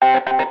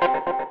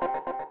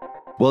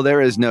Well,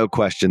 there is no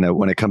question that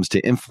when it comes to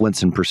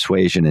influence and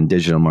persuasion in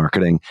digital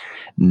marketing,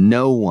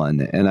 no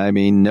one, and I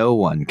mean no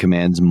one,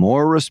 commands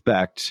more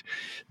respect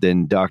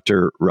than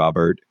Dr.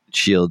 Robert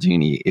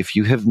Cialdini. If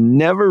you have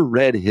never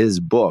read his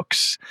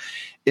books,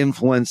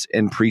 Influence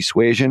and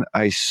Persuasion,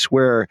 I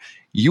swear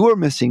you are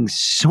missing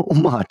so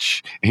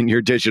much in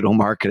your digital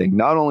marketing,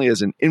 not only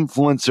as an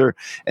influencer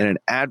and an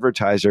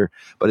advertiser,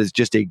 but as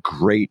just a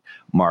great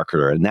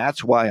marketer. And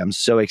that's why I'm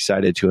so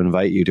excited to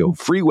invite you to a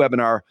free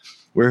webinar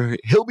where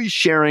he'll be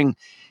sharing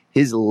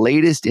his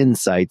latest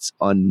insights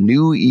on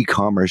new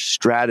e-commerce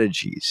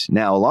strategies.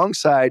 Now,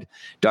 alongside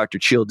Dr.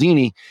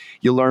 Cialdini,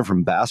 you'll learn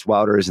from Bass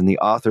Wouters and the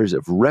authors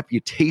of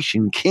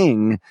Reputation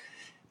King,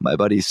 my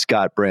buddies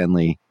Scott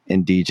Branley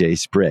and DJ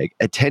Sprigg.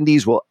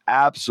 Attendees will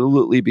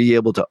absolutely be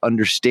able to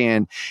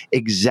understand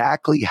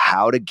exactly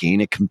how to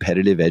gain a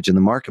competitive edge in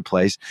the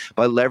marketplace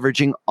by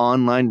leveraging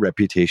online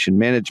reputation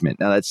management.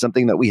 Now, that's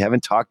something that we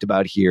haven't talked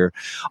about here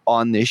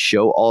on this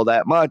show all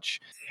that much.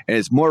 And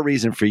it's more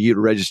reason for you to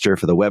register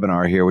for the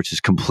webinar here, which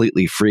is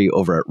completely free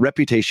over at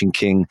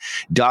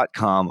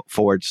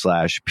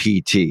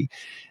reputationking.com/PT.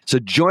 So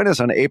join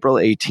us on April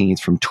 18th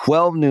from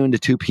 12 noon to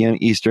 2 p.m.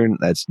 Eastern.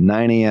 That's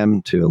 9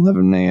 a.m. to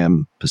 11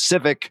 a.m.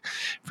 Pacific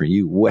for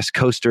you West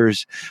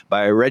Coasters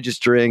by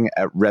registering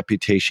at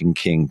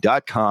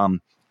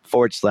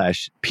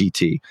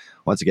reputationking.com/PT.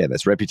 Once again,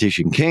 that's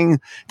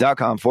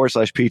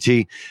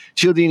reputationking.com/PT.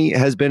 Cialdini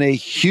has been a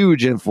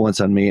huge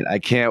influence on me, and I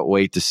can't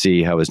wait to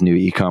see how his new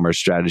e-commerce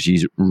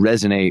strategies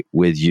resonate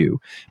with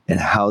you and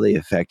how they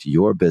affect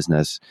your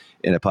business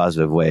in a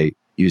positive way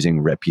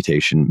using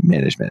reputation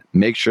management.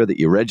 Make sure that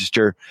you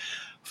register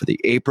for the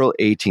April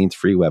 18th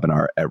free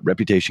webinar at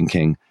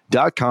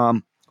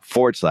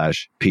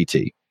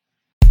reputationking.com/PT.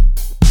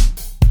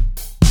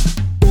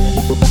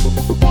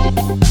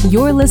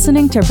 You're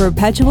listening to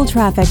Perpetual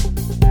Traffic.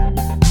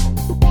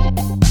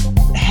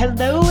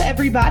 Hello,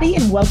 everybody,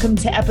 and welcome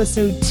to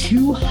episode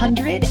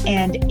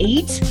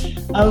 208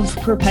 of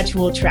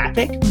Perpetual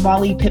Traffic.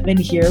 Molly Pittman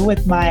here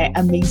with my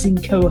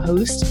amazing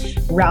co-host,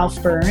 Ralph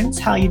Burns.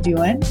 How you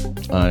doing?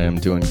 I am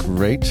doing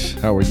great.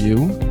 How are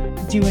you?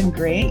 Doing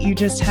great. You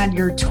just had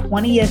your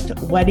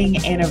 20th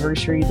wedding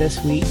anniversary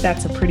this week.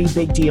 That's a pretty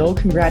big deal.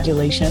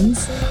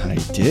 Congratulations. I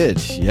did,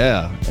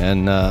 yeah.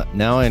 And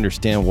now I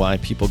understand why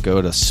people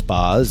go to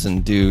spas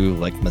and do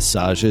like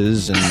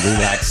massages and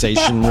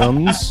relaxation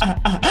rooms.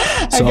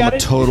 So I'm a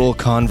total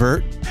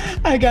convert.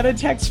 I got a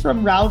text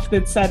from Ralph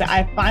that said,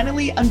 I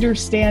finally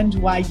understand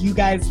why you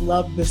guys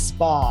love the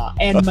spa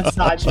and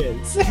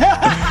massages.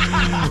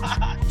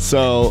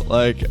 So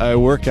like I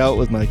work out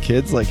with my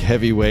kids, like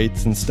heavy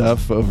weights and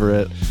stuff over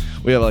at,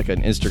 we have like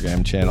an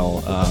Instagram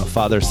channel,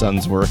 Father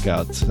Son's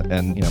Workouts.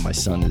 And, you know, my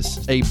son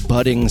is a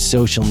budding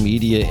social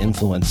media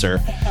influencer,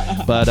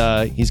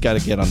 but he's got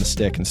to get on the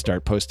stick and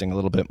start posting a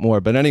little bit more.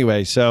 But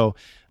anyway, so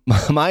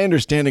my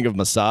understanding of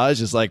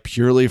massage is like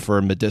purely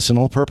for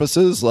medicinal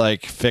purposes,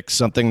 like fix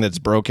something that's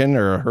broken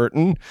or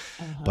hurting.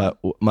 But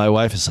my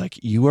wife is like,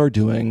 you are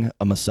doing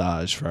a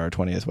massage for our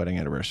 20th wedding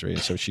anniversary.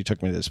 So she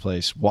took me to this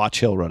place,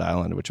 Watch Hill, Rhode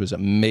Island, which was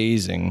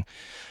amazing.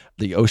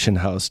 The Ocean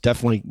House,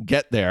 definitely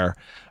get there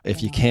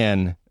if you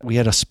can. We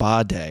had a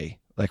spa day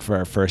like for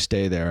our first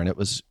day there, and it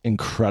was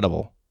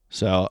incredible.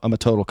 So I'm a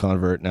total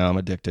convert now. I'm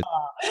addicted.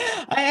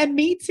 And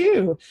me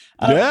too.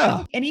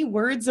 Yeah. Any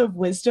words of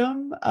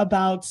wisdom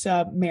about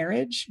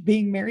marriage,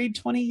 being married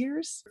 20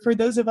 years for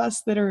those of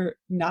us that are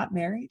not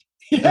married?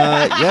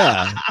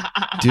 Yeah.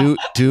 Do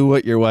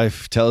what your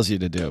wife tells you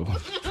to do,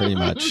 pretty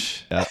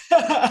much. Yeah.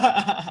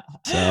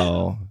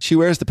 So she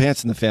wears the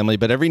pants in the family,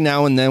 but every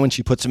now and then when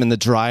she puts them in the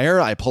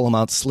dryer, I pull them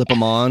out, slip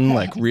them on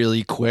like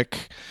really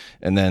quick,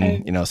 and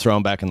then, you know, throw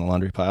them back in the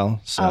laundry pile.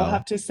 So I'll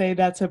have to say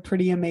that's a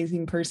pretty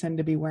amazing person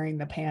to be wearing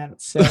the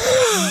pants. So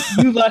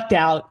you lucked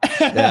out.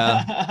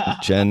 Yeah.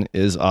 Jen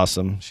is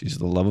awesome. She's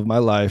the love of my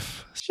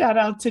life. Shout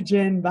out to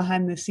Jen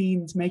behind the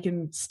scenes,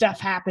 making stuff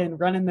happen,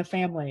 running the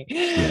family.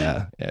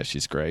 Yeah,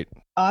 she's great.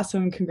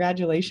 Awesome.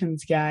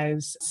 Congratulations,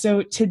 guys.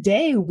 So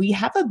today we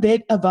have a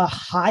bit of a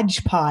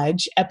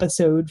hodgepodge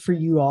episode for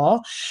you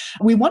all.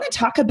 We want to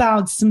talk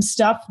about some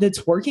stuff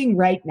that's working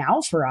right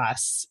now for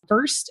us.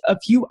 First, a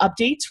few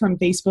updates from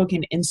Facebook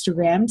and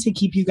Instagram to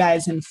keep you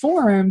guys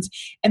informed.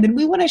 And then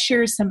we want to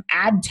share some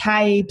ad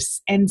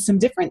types and some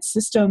different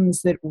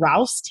systems that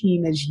Ralph's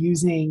team is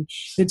using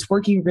that's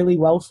working really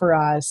well for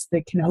us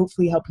that can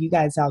hopefully help you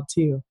guys out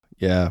too.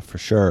 Yeah, for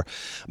sure.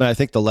 I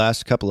think the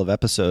last couple of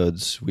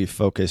episodes, we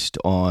focused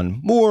on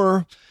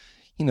more,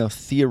 you know,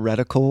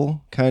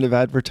 theoretical kind of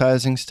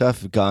advertising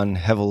stuff. We've gone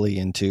heavily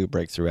into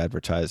Breakthrough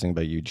Advertising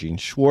by Eugene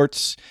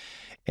Schwartz.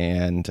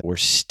 And we're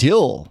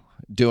still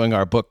doing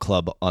our book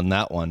club on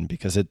that one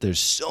because there's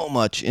so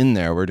much in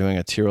there. We're doing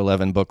a tier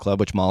 11 book club,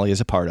 which Molly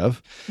is a part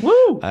of.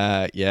 Woo!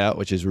 Yeah,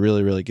 which is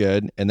really, really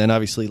good. And then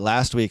obviously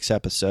last week's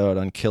episode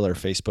on killer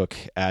Facebook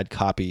ad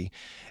copy.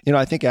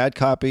 I think ad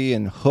copy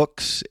and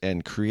hooks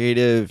and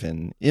creative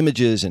and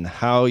images and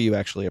how you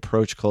actually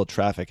approach cold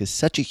traffic is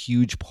such a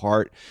huge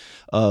part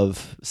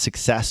of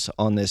success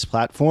on this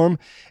platform.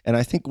 And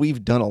I think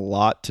we've done a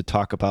lot to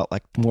talk about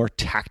like more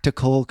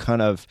tactical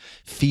kind of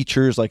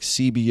features like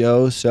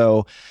CBO.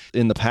 So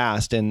in the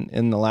past and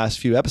in the last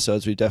few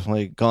episodes, we've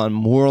definitely gone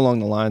more along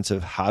the lines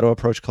of how to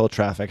approach cold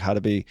traffic, how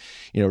to be,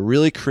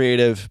 really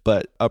creative,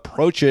 but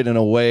approach it in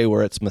a way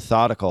where it's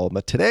methodical.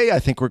 But today, I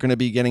think we're going to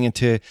be getting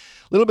into a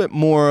little bit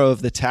more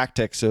of the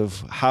tactics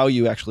of how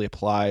you actually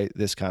apply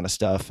this kind of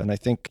stuff. And I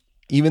think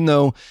even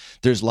though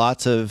there's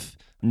lots of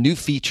new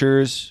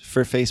features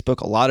for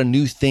Facebook, a lot of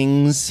new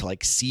things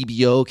like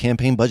CBO,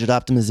 campaign budget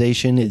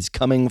optimization, is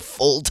coming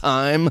full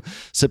time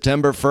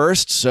September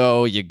 1st.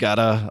 So you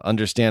gotta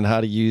understand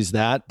how to use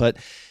that. But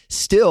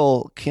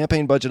still,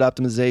 campaign budget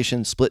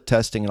optimization, split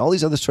testing, and all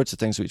these other sorts of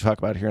things we talk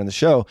about here on the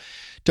show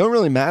don't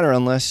really matter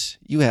unless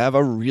you have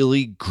a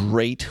really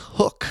great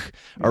hook,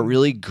 a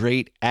really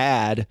great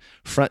ad,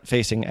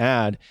 front-facing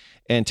ad.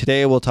 And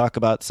today we'll talk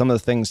about some of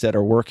the things that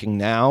are working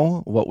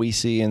now, what we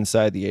see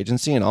inside the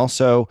agency, and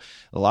also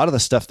a lot of the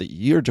stuff that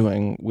you're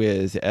doing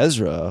with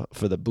Ezra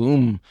for the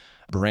Boom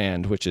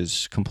brand, which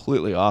is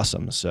completely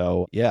awesome.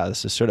 So yeah,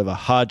 this is sort of a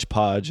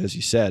hodgepodge, as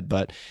you said,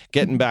 but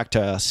getting back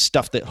to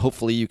stuff that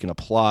hopefully you can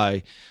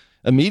apply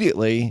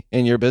immediately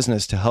in your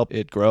business to help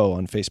it grow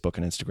on Facebook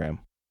and Instagram.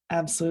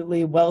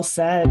 Absolutely. Well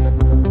said.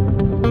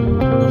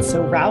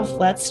 So Ralph,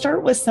 let's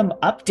start with some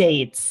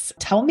updates.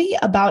 Tell me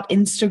about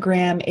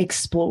Instagram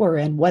Explore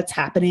and what's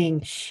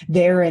happening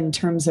there in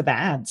terms of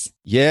ads.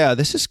 Yeah,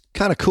 this is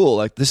kind of cool.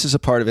 Like, this is a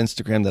part of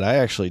Instagram that I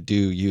actually do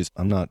use.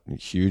 I'm not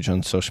huge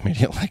on social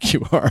media like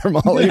you are,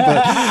 Molly,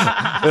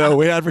 but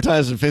we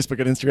advertise on Facebook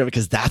and Instagram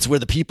because that's where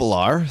the people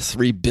are.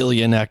 3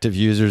 billion active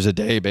users a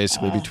day,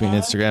 basically, between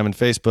Instagram and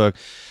Facebook.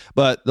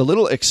 But the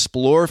little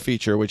Explore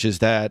feature, which is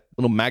that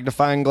little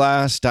magnifying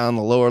glass down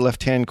the lower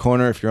left-hand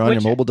corner if you're on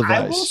your mobile device.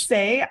 I will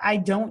say I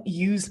don't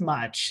use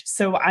much,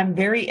 so I'm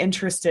very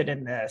interested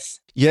in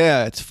this.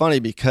 Yeah, it's funny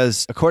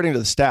because according to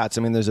the stats,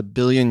 I mean, there's 1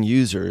 billion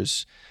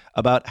users.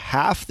 About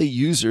half the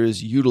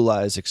users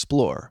utilize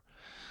Explore.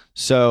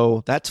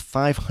 So that's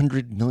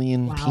 500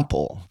 million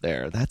people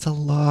there. That's a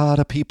lot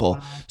of people.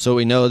 Wow. So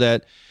we know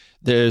that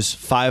there's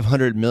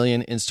 500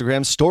 million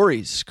Instagram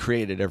stories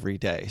created every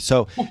day.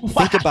 So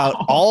think about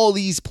all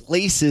these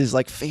places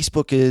like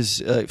Facebook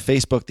is,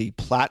 Facebook, the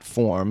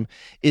platform,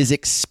 is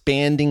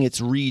expanding its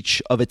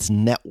reach of its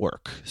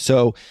network.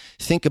 So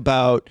think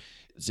about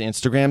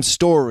Instagram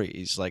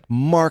stories, like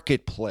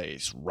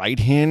marketplace,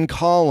 right-hand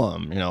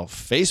column,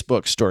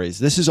 Facebook stories.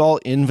 This is all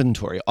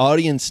inventory,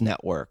 audience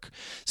network.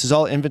 This is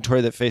all inventory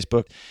that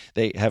Facebook,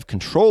 they have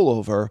control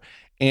over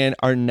and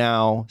are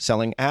now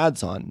selling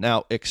ads on.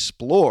 Now,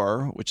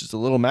 Explore, which is a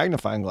little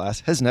magnifying glass,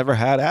 has never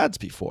had ads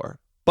before,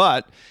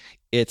 but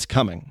it's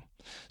coming.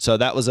 So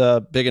that was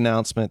a big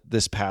announcement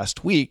this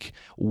past week.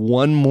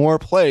 One more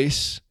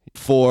place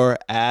for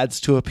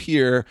ads to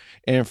appear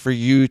and for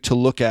you to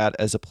look at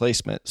as a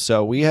placement.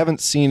 So we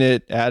haven't seen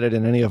it added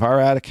in any of our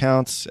ad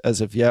accounts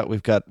as of yet.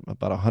 We've got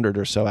about 100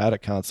 or so ad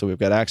accounts that we've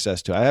got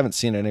access to. I haven't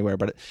seen it anywhere,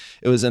 but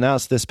it was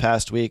announced this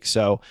past week.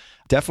 So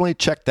definitely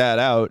check that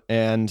out.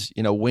 And,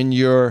 when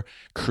you're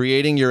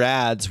creating your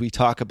ads, we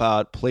talk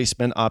about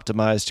placement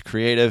optimized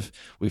creative.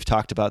 We've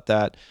talked about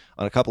that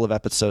on a couple of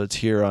episodes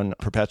here on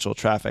Perpetual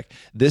Traffic.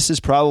 This is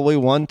probably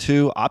one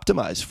to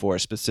optimize for,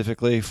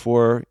 specifically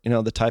for,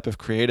 the type of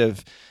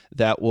creative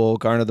that will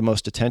garner the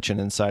most attention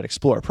inside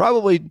Explore.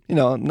 Probably,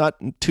 not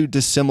too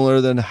dissimilar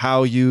than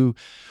how you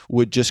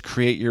would just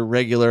create your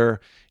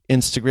regular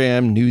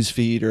Instagram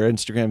newsfeed or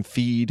Instagram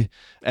feed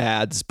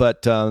ads.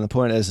 But the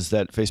point is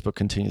that Facebook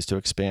continues to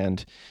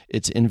expand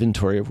its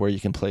inventory of where you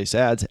can place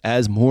ads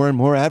as more and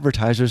more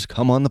advertisers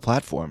come on the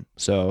platform.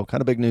 So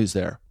kind of big news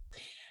there.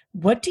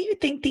 What do you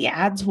think the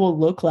ads will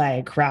look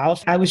like,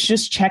 Ralph? I was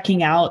just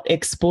checking out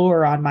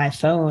Explore on my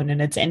phone,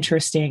 and it's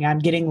interesting. I'm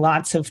getting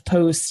lots of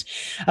posts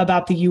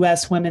about the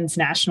U.S. women's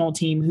national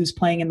team who's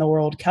playing in the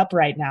World Cup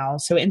right now.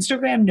 So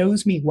Instagram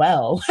knows me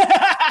well.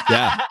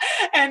 Yeah.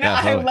 And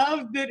yeah, totally. I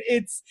love that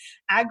it's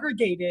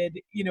aggregated,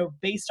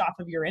 based off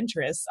of your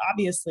interests,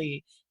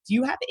 obviously. Do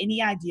you have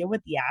any idea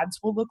what the ads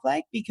will look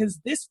like? Because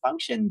this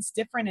function's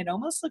different. It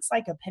almost looks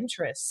like a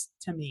Pinterest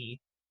to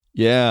me.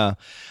 Yeah,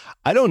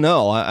 I don't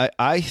know.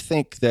 I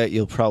think that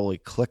you'll probably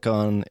click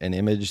on an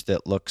image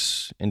that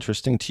looks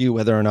interesting to you,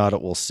 whether or not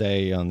it will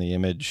say on the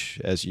image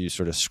as you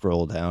sort of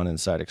scroll down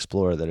inside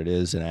Explorer that it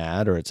is an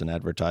ad or it's an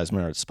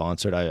advertisement or it's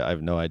sponsored. I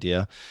have no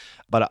idea.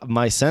 But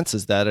my sense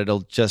is that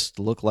it'll just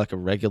look like a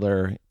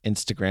regular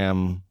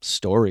Instagram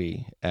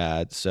story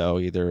ad. So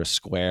either a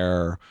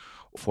square,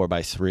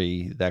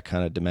 4x3, that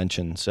kind of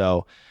dimension.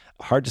 So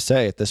hard to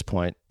say at this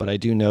point, but I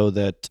do know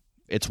that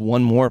it's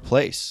one more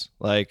place,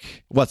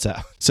 like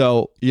WhatsApp.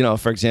 So,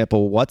 for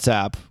example,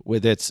 WhatsApp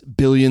with its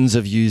billions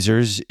of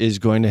users is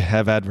going to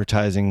have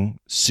advertising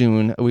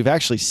soon. We've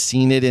actually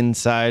seen it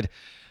inside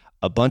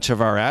a bunch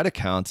of our ad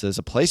accounts as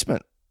a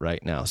placement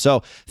right now.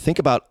 So think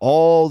about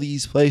all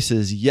these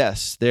places.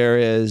 Yes, there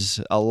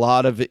is a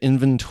lot of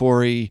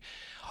inventory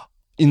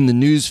in the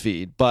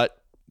newsfeed, but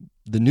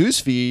the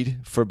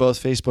newsfeed for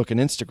both Facebook and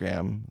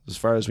Instagram, as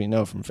far as we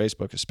know from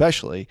Facebook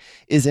especially,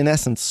 is in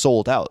essence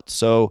sold out.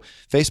 So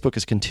Facebook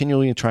is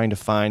continually trying to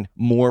find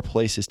more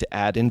places to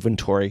add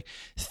inventory.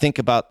 Think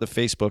about the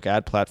Facebook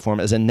ad platform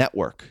as a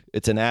network.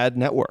 It's an ad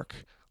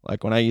network.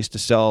 Like when I used to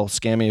sell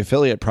scammy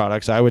affiliate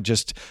products, I would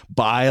just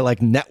buy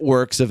like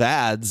networks of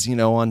ads,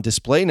 on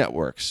display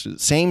networks.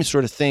 Same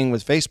sort of thing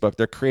with Facebook.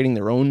 They're creating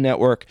their own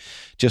network,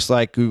 just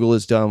like Google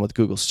has done with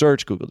Google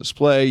Search, Google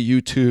Display,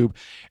 YouTube,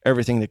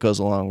 everything that goes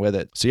along with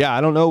it. So yeah,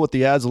 I don't know what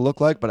the ads will look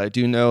like, but I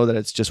do know that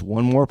it's just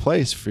one more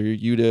place for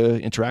you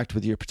to interact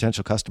with your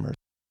potential customers.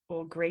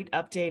 Well, great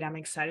update. I'm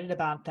excited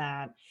about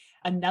that.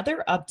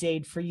 Another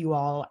update for you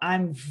all.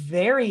 I'm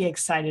very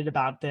excited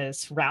about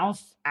this.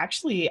 Ralph,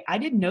 actually, I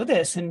didn't know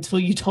this until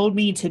you told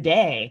me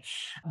today,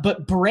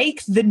 but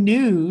break the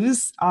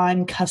news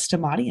on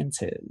custom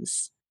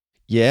audiences.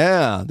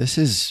 Yeah, this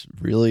is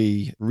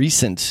really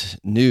recent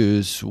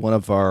news. One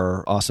of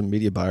our awesome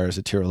media buyers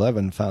at Tier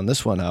 11 found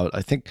this one out,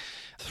 I think,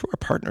 through our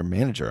partner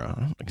manager. I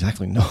don't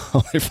exactly know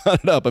how they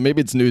found it out, but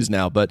maybe it's news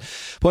now. But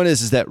point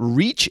is that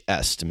reach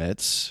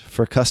estimates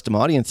for custom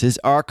audiences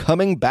are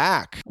coming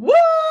back. Woo!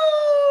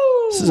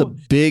 This is a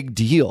big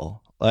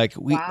deal. Like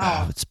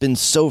it's been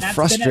so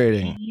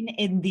frustrating. Been a pain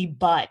in the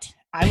butt.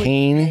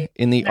 Pain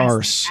in the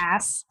arse.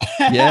 Ass.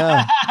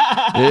 Yeah.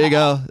 There you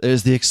go.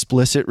 There's the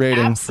explicit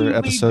rating Absolutely for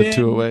episode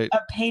 208. A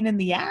pain in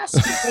the ass,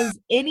 because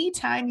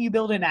anytime you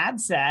build an ad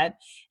set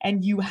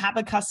and you have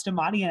a custom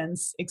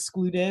audience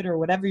excluded or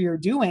whatever you're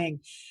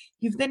doing,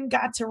 you've then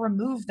got to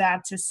remove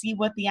that to see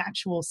what the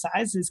actual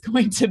size is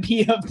going to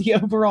be of the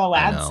overall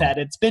ad set.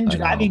 It's been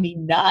driving me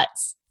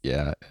nuts.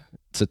 Yeah.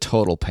 It's a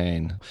total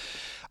pain.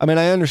 I mean,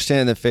 I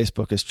understand that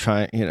Facebook is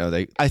trying,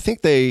 I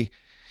think they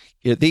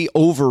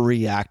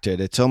overreacted.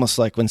 It's almost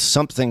like when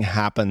something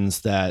happens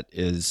that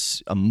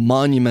is a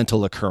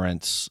monumental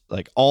occurrence,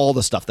 like all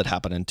the stuff that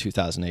happened in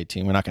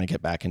 2018, we're not going to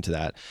get back into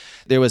that.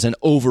 There was an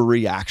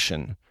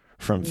overreaction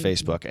from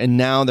Facebook, and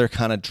now they're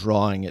kind of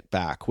drawing it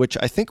back, which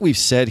I think we've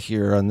said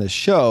here on this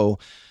show,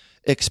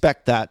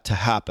 expect that to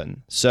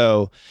happen.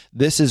 So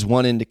this is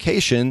one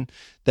indication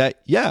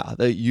that,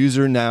 the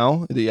user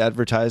now, the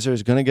advertiser,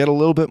 is going to get a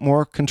little bit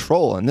more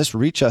control. And this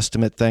reach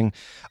estimate thing,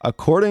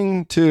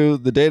 according to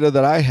the data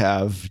that I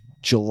have,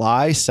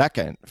 July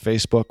 2nd,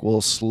 Facebook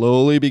will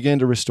slowly begin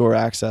to restore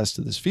access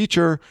to this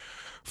feature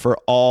for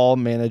all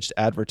managed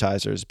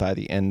advertisers by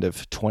the end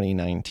of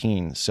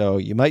 2019. So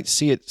you might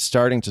see it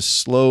starting to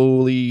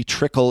slowly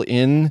trickle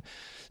in,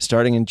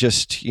 starting in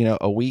just,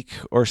 a week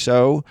or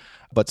so,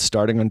 but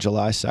starting on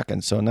July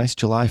 2nd. So a nice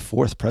July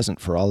 4th present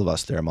for all of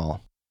us there,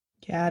 Mal.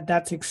 Yeah,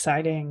 that's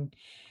exciting.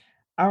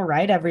 All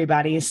right,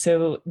 everybody.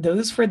 So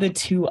those were the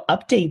two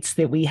updates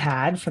that we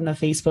had from the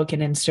Facebook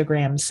and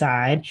Instagram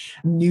side.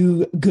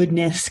 New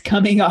goodness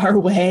coming our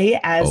way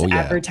as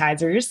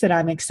advertisers that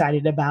I'm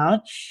excited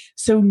about.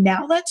 So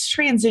now let's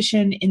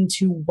transition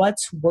into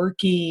what's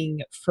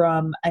working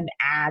from an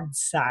ad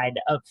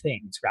side of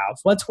things, Ralph.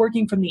 What's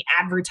working from the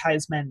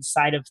advertisement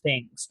side of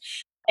things?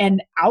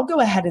 And I'll go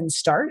ahead and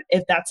start,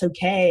 if that's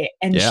okay,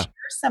 and share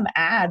some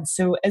ads.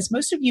 So as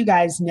most of you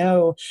guys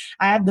know,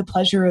 I have the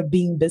pleasure of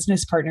being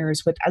business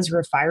partners with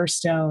Ezra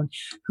Firestone,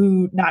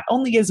 who not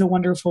only is a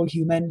wonderful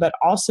human, but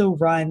also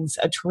runs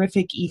a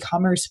terrific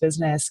e-commerce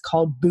business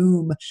called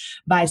Boom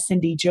by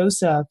Cindy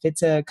Joseph.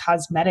 It's a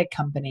cosmetic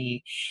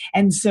company.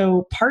 And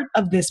so part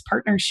of this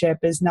partnership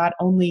is not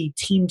only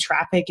Team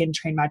Traffic and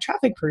Train My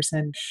Traffic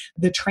Person,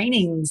 the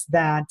trainings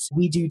that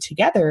we do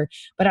together,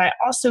 but I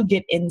also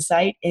get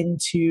insight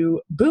into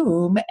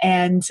Boom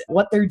and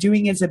what they're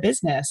doing as a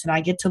business. And I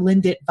get to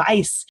lend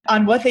advice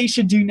on what they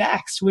should do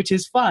next, which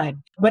is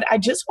fun. But I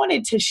just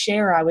wanted to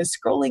share, I was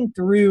scrolling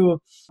through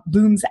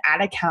Boom's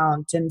ad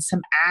account and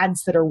some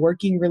ads that are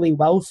working really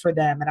well for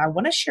them. And I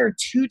want to share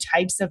two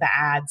types of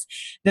ads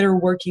that are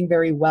working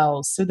very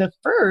well. So the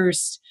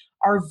first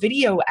are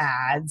video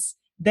ads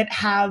that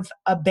have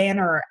a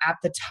banner at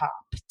the top,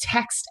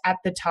 text at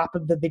the top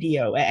of the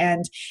video.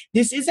 And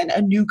this isn't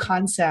a new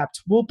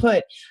concept. We'll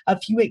put a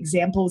few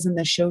examples in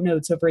the show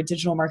notes over at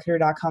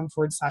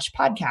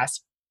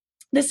digitalmarketer.com/podcast.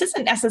 This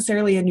isn't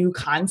necessarily a new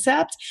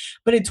concept,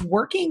 but it's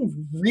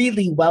working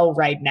really well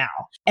right now.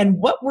 And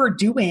what we're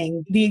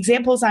doing, the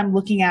examples I'm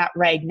looking at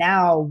right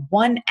now,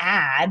 one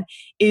ad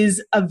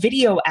is a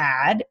video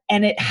ad,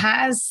 and it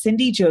has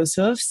Cindy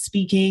Joseph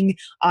speaking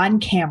on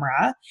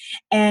camera.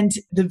 And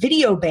the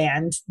video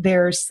band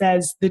there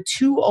says the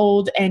too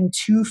old and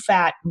too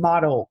fat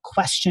model ?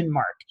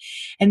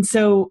 And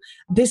so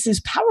this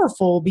is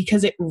powerful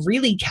because it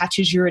really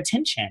catches your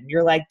attention.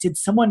 You're like, did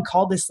someone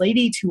call this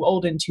lady too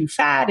old and too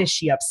fat? Is she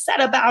she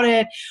upset about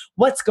it?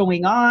 What's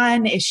going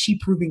on? Is she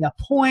proving a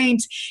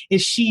point?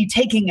 Is she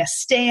taking a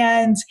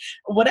stand?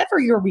 Whatever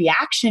your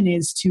reaction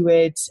is to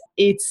it,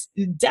 it's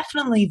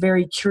definitely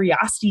very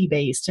curiosity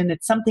based, and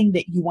it's something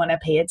that you want to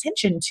pay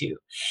attention to.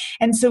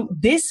 And so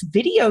this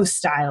video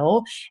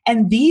style,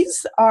 and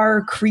these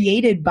are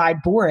created by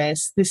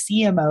Boris, the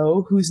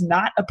CMO, who's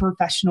not a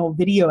professional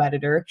video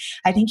editor.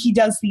 I think he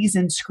does these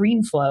in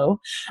ScreenFlow.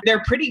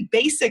 They're pretty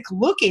basic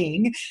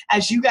looking,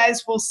 as you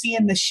guys will see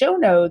in the show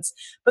notes,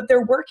 but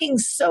they're working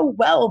so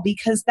well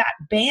because that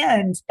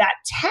band, that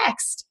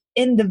text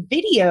in the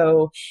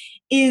video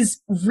is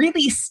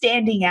really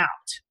standing out,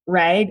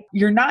 right?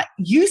 You're not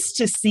used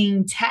to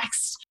seeing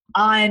text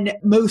on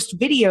most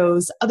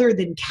videos other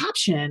than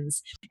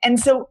captions. And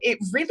so it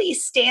really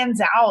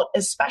stands out,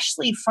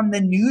 especially from the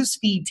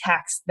newsfeed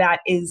text that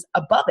is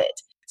above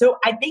it. So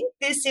I think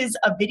this is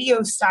a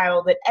video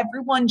style that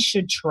everyone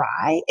should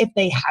try if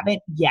they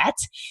haven't yet.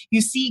 You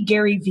see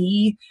Gary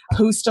Vee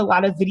post a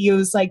lot of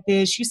videos like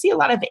this. You see a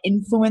lot of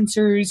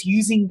influencers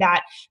using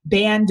that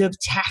band of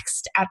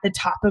text at the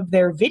top of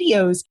their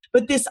videos,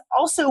 but this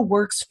also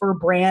works for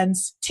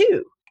brands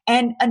too.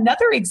 And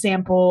another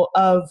example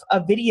of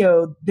a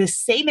video, the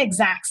same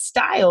exact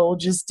style,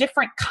 just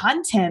different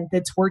content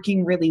that's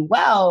working really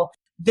well.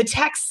 The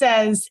text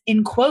says,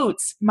 in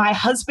quotes, "My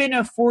husband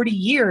of 40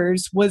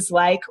 years was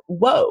like,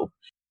 whoa."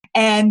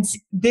 And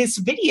this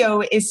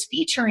video is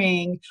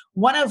featuring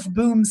one of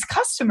Boom's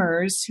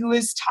customers who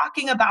is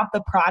talking about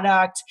the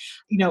product,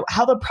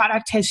 how the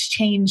product has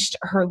changed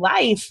her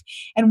life.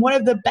 And one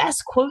of the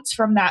best quotes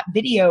from that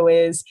video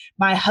is,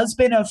 "My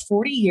husband of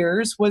 40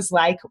 years was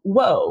like,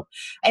 whoa."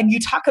 And you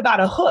talk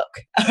about a hook.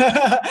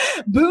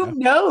 Boom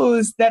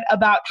knows that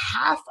about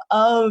half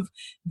of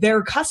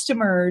their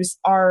customers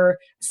are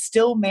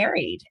still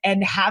married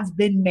and have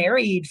been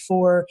married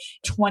for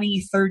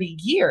 20, 30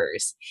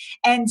 years.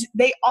 And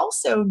they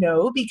also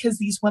know, because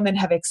these women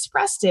have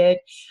expressed it,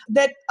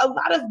 that a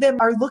lot of them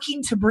are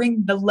looking to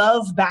bring the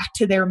love back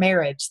to their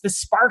marriage, the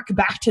spark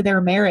back to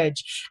their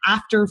marriage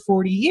after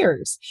 40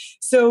 years.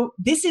 So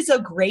this is a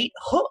great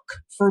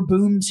hook for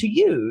Boom to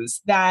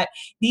use, that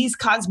these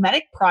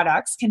cosmetic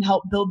products can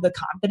help build the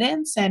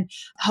confidence and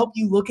help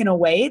you look in a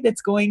way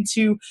that's going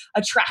to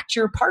attract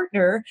your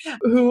partner,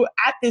 who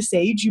at this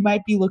age you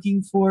might be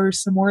looking for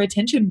some more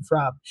attention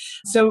from.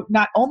 So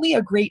not only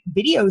a great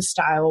video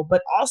style,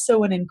 but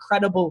also an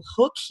incredible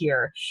hook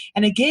here.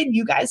 And again,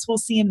 you guys will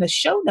see in the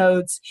show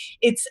notes,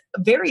 it's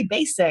very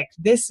basic.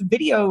 This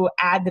video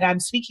ad that I'm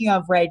speaking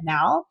of right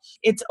now,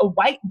 it's a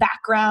white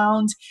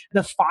background.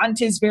 The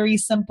font is very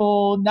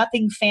simple,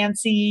 nothing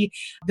fancy.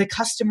 The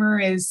customer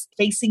is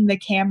facing the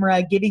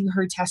camera, giving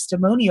her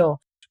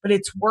testimonial. But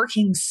it's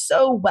working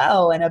so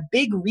well. And a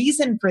big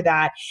reason for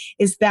that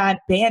is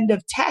that band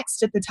of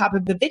text at the top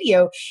of the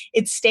video.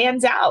 It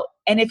stands out.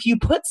 And if you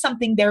put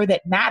something there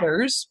that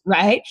matters,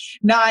 right?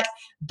 Not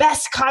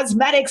best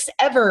cosmetics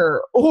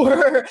ever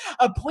or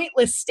a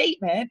pointless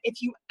statement,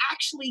 if you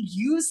actually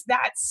use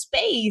that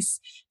space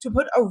to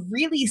put a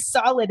really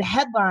solid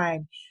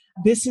headline,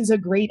 this is a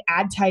great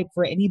ad type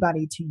for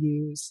anybody to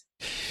use.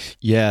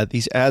 Yeah,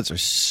 these ads are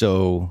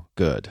so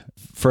good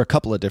for a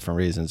couple of different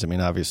reasons. I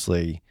mean,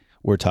 obviously,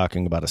 we're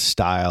talking about a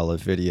style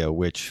of video,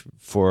 which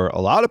for a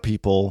lot of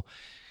people,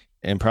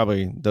 and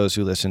probably those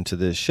who listen to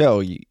this show,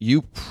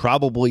 you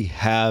probably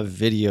have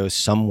video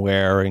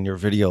somewhere in your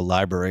video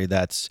library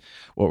that's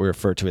what we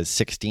refer to as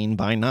 16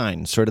 by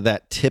 9, sort of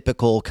that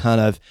typical kind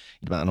of,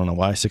 I don't know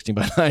why 16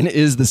 by 9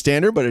 is the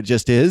standard, but it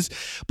just is.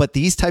 But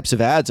these types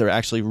of ads are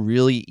actually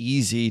really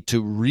easy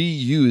to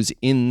reuse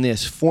in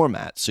this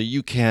format. So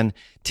you can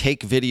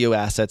take video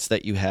assets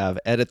that you have,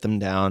 edit them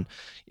down.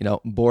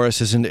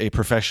 Boris isn't a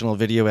professional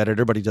video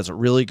editor, but he does a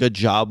really good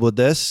job with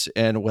this.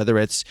 And whether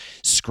it's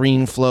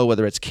ScreenFlow,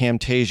 whether it's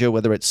Camtasia,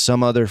 whether it's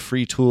some other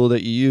free tool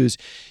that you use,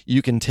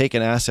 you can take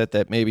an asset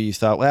that maybe you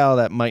thought, well,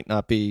 that might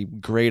not be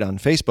great on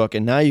Facebook.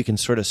 And now you can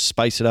sort of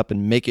spice it up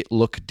and make it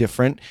look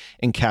different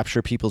and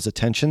capture people's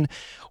attention.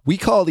 We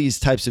call these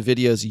types of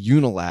videos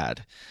Unilad.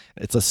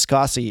 It's a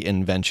Scossi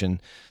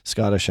invention,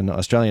 Scottish and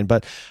Australian.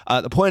 But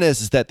the point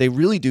is that they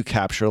really do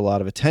capture a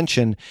lot of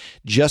attention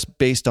just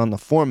based on the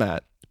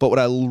format. But what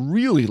I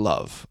really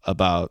love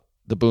about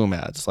the Boom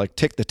ads, like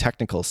take the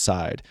technical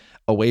side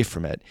away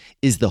from it,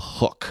 is the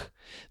hook.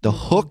 The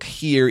hook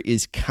here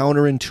is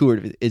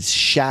counterintuitive. It's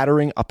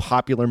shattering a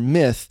popular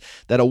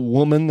myth that a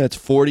woman that's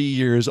 40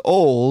 years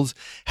old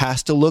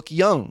has to look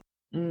young.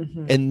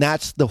 Mm-hmm. And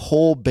that's the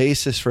whole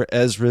basis for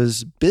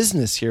Ezra's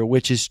business here,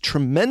 which is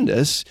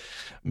tremendous.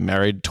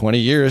 Married 20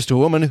 years to a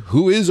woman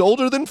who is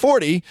older than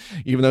 40,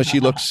 even though she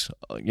looks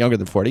younger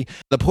than 40.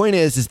 The point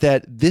is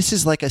that this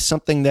is like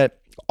something that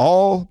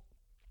all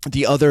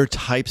the other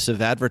types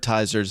of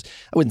advertisers,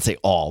 I wouldn't say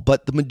all,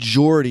 but the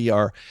majority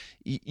are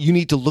you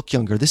need to look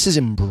younger. This is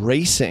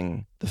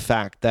embracing the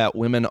fact that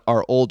women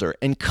are older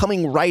and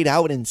coming right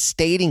out and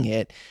stating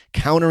it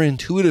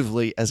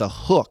counterintuitively as a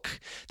hook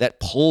that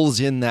pulls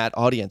in that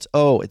audience.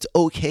 Oh, it's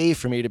okay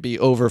for me to be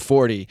over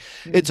 40.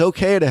 It's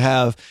okay to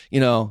have,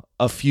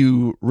 a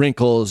few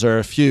wrinkles or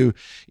a few,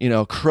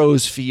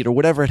 crow's feet or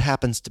whatever it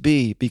happens to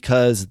be,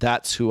 because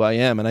that's who I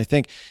am. And I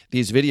think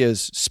these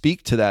videos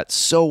speak to that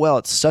so well.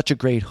 It's such a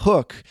great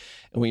hook.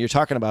 And when you're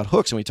talking about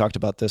hooks, and we talked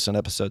about this in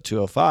episode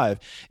 205,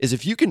 is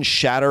if you can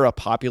shatter a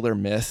popular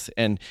myth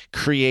and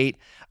create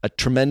a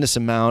tremendous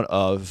amount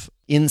of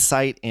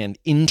insight and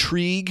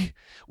intrigue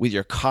with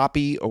your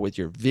copy or with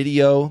your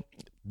video,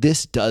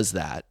 this does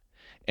that.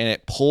 And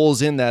it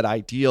pulls in that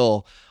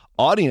ideal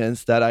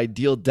audience, that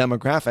ideal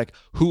demographic,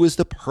 who is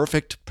the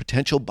perfect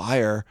potential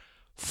buyer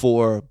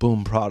for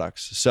Boom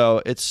products.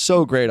 So it's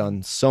so great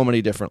on so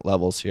many different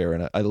levels here.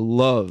 And I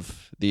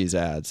love these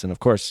ads. And of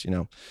course,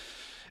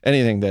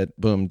 anything that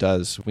Boom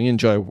does, we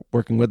enjoy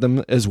working with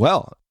them as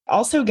well.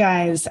 Also,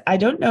 guys, I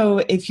don't know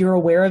if you're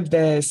aware of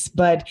this,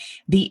 but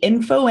the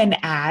info and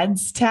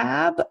ads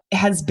tab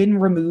has been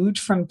removed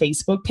from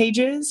Facebook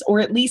pages, or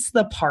at least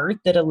the part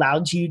that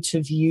allowed you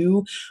to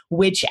view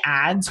which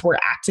ads were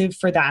active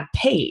for that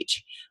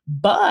page.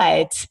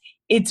 But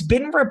it's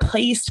been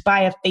replaced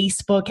by a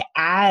Facebook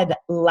ad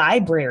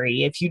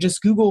library. If you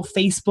just Google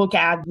Facebook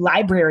ad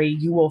library,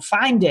 you will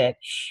find it.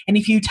 And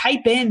if you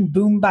type in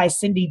Boom by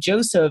Cindy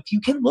Joseph,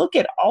 you can look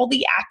at all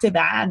the active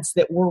ads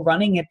that we're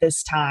running at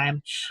this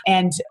time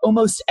and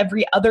almost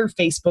every other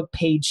Facebook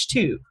page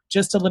too.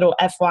 Just a little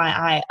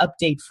FYI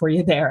update for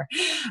you there.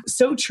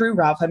 So true,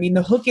 Ralph. I mean,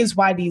 the hook is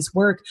why these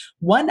work.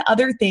 One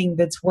other thing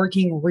that's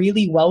working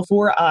really well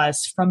for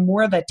us from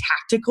more of a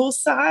tactical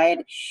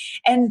side,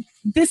 and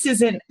this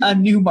isn't a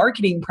new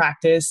marketing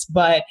practice,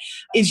 but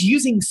is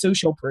using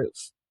social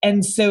proof.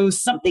 And so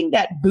something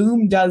that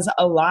Boom does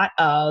a lot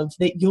of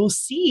that you'll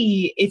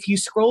see if you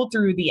scroll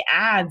through the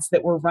ads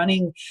that we're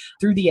running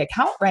through the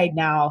account right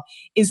now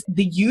is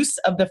the use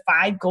of the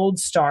 5 gold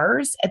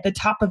stars at the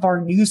top of our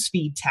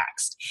newsfeed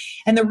text.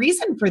 And the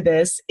reason for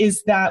this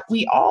is that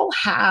we all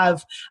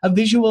have a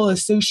visual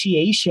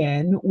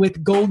association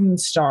with golden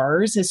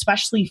stars,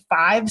 especially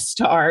 5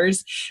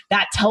 stars.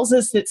 That tells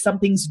us that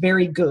something's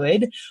very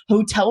good.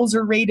 Hotels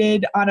are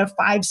rated on a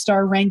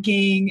 5-star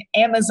ranking.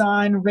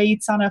 Amazon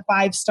rates on a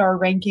 5-star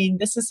ranking.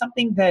 This is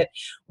something that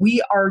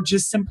we are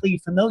just simply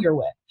familiar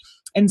with.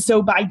 And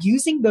so by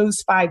using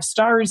those 5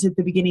 stars at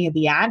the beginning of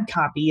the ad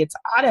copy, it's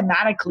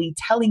automatically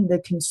telling the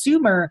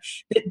consumer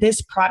that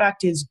this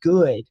product is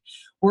good.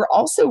 We're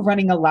also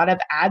running a lot of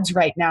ads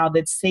right now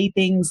that say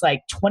things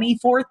like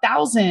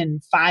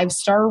 24,000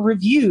 5-star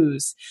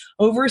reviews,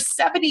 over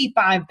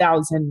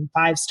 75,000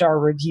 5-star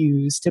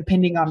reviews,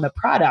 depending on the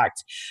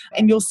product.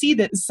 And you'll see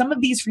that some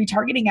of these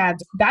retargeting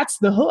ads, that's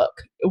the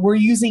hook. We're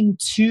using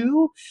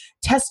 2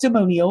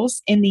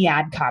 testimonials in the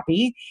ad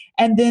copy.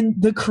 And then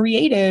the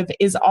creative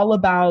is all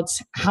about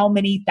how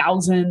many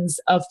thousands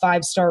of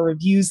 5-star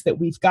reviews that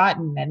we've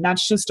gotten. And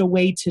that's just a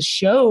way to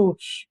show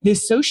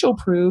this social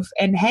proof.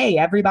 And hey,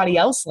 everybody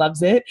else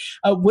loves it.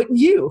 Wouldn't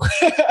you?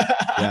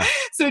 Yeah,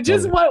 so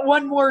just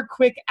one more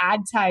quick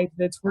ad type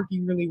that's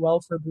working really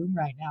well for Boom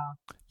right now.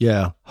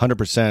 Yeah,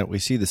 100%. We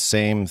see the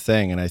same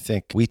thing. And I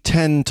think we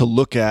tend to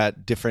look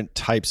at different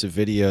types of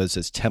videos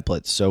as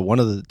templates. So one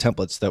of the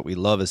templates that we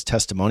love is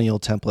testimonial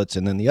templates.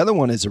 And then the other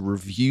one is a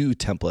review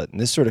template. And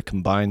this sort of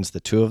combines the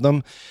two of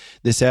them.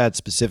 This ad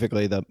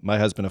specifically that my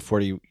husband of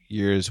 40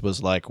 years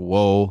was like,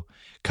 whoa,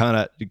 kind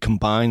of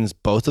combines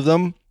both of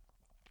them.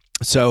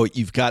 So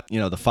you've got,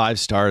 the 5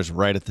 stars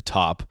right at the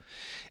top.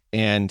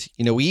 And,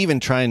 we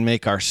even try and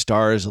make our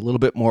stars a little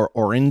bit more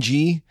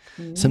orangey.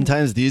 Mm-hmm.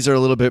 Sometimes these are a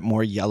little bit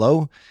more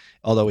yellow,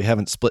 although we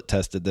haven't split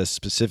tested this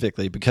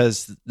specifically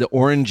because the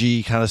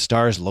orangey kind of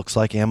stars looks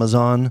like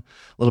Amazon a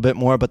little bit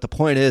more. But the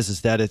point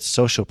is that it's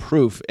social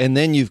proof. And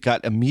then you've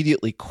got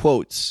immediately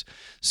quotes.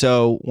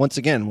 So once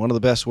again, one of the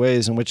best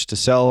ways in which to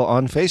sell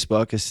on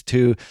Facebook is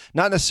to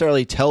not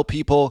necessarily tell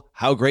people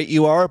how great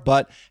you are,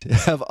 but to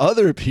have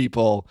other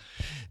people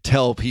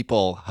tell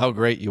people how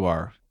great you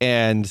are.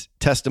 And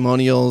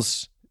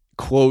testimonials,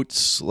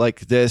 quotes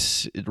like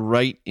this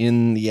right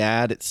in the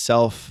ad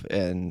itself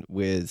and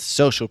with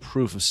social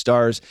proof of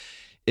stars,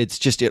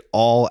 it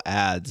all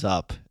adds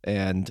up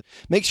and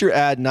makes your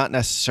ad not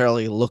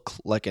necessarily look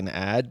like an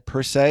ad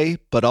per se,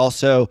 but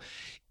also,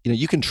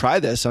 you can try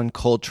this on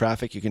cold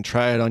traffic. You can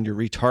try it on your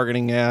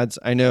retargeting ads.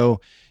 I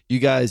know you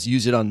guys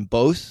use it on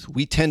both.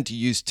 We tend to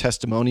use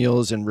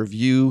testimonials and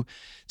review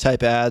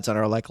type ads on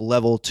our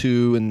level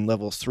 2 and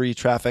level 3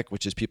 traffic,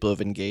 which is people who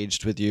have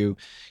engaged with you,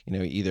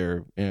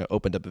 either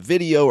opened up a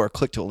video or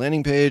clicked to a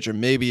landing page, or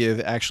maybe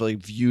have actually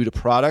viewed a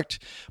product.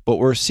 But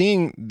we're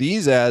seeing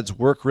these ads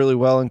work really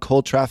well in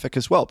cold traffic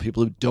as well.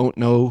 People who don't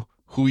know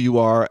who you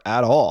are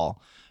at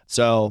all.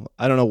 So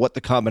I don't know what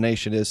the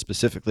combination is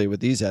specifically with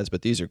these ads,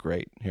 but these are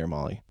great here,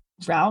 Molly.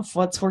 Ralph,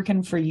 what's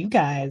working for you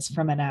guys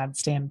from an ad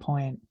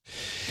standpoint?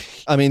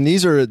 I mean,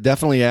 these are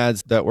definitely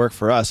ads that work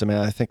for us. I mean,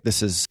 I think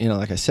this is,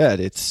 like I said,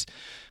 it's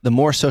the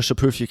more social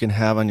proof you can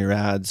have on your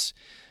ads,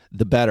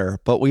 the better.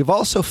 But we've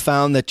also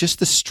found that just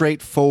the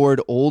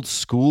straightforward old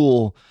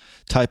school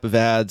type of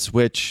ads,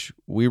 which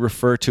we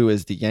refer to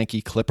as the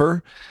Yankee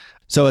Clipper.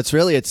 So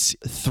it's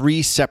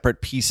 3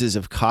 separate pieces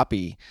of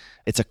copy.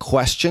 It's a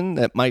question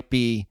that might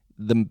be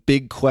the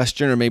big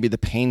question or maybe the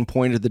pain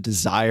point or the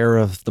desire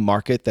of the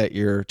market that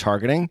you're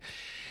targeting.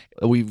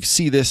 We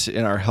see this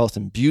in our health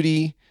and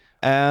beauty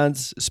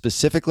ads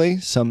specifically,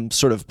 some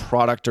sort of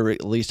product or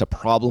at least a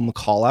problem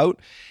call out,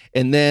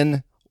 and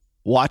then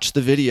watch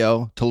the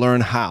video to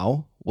learn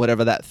how,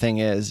 whatever that thing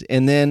is.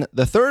 And then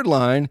the third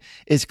line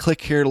is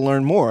click here to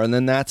learn more. And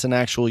then that's an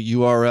actual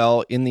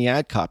URL in the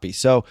ad copy.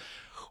 So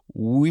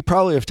we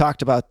probably have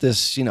talked about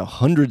this,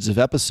 hundreds of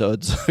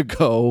episodes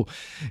ago,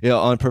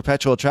 on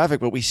perpetual traffic,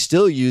 but we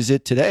still use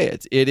it today.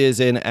 It is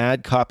an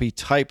ad copy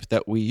type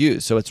that we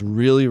use. So it's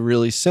really,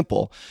 really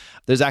simple.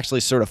 There's actually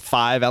sort of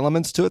 5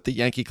 elements to it. The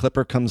Yankee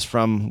Clipper comes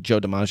from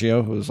Joe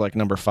DiMaggio, who was like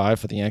number 5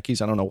 for the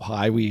Yankees. I don't know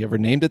why we ever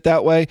named it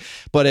that way,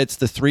 but it's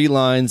the 3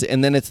 lines,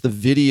 and then it's the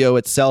video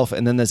itself,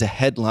 and then there's a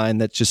headline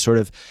that just sort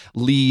of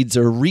leads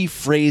or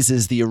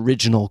rephrases the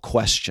original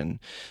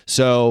question.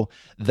 So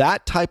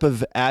that type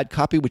of ad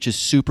copy, which is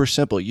super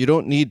simple. You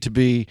don't need to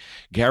be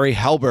Gary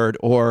Halbert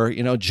or,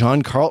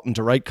 John Carlton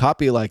to write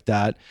copy like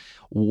that.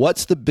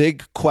 What's the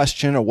big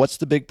question or what's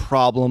the big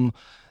problem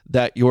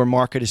that your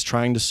market is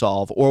trying to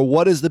solve? Or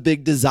what is the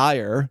big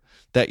desire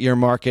that your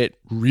market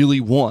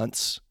really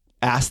wants?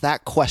 Ask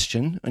that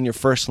question on your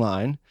first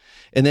line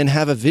and then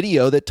have a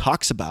video that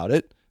talks about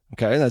it.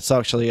 Okay, that's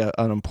actually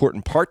an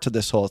important part to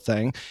this whole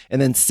thing.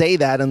 And then say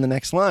that in the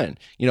next line.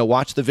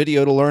 Watch the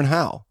video to learn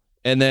how.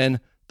 And then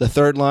the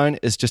third line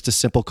is just a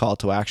simple call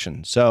to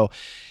action. So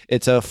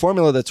it's a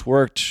formula that's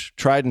worked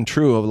tried and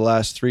true over the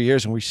last 3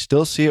 years, and we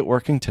still see it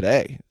working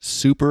today.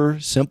 Super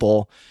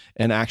simple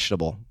and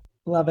actionable.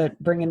 Love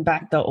it. Bringing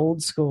back the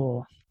old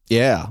school.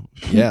 Yeah,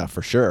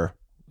 for sure.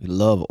 We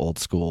love old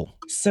school.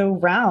 So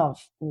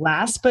Ralph,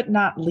 last but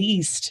not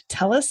least,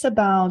 tell us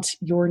about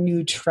your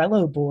new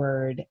Trello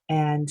board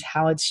and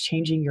how it's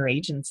changing your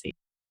agency.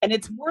 And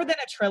it's more than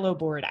a Trello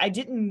board. I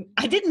didn't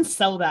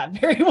sell that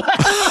very well.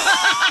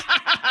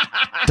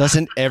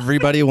 Doesn't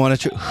everybody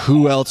want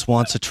who else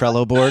wants a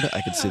Trello board?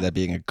 I could see that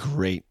being a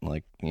great,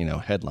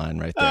 headline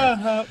right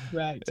there.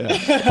 Right.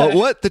 Yeah. But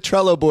what the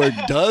Trello board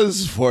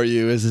does for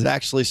you is it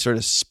actually sort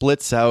of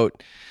splits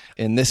out,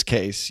 in this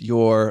case,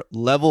 your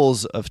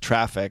levels of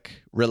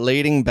traffic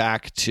relating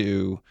back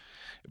to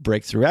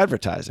breakthrough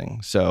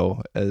advertising.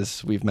 So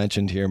as we've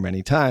mentioned here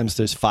many times,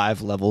 there's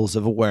 5 levels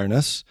of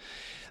awareness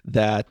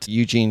that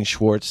Eugene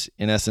Schwartz,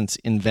 in essence,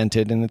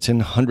 invented, and it's in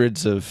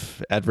hundreds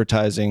of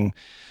advertising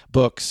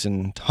books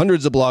and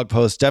hundreds of blog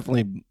posts.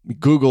 Definitely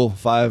Google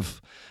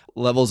 5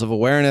 levels of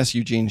awareness,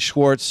 Eugene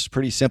Schwartz.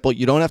 Pretty simple.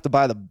 You don't have to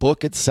buy the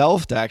book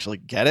itself to actually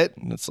get it.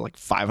 And it's like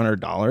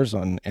 $500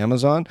 on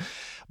Amazon.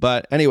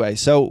 But anyway,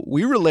 so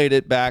we relate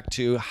it back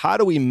to how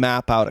do we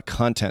map out a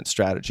content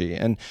strategy?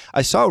 And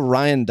I saw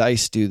Ryan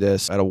Deiss do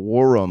this at a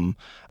War Room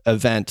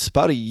event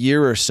about a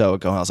year or so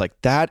ago. And I was like,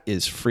 that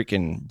is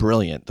freaking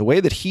brilliant. The way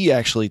that he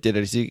actually did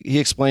it is he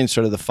explained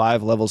sort of the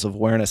 5 levels of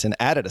awareness and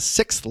added a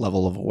 6th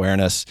level of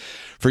awareness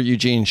for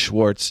Eugene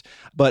Schwartz,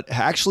 but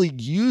actually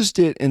used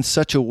it in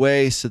such a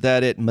way so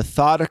that it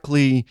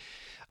methodically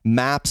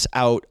maps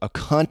out a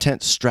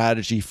content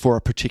strategy for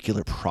a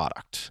particular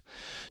product.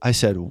 I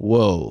said,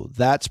 whoa,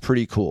 that's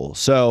pretty cool.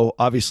 So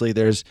obviously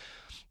there's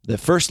the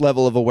first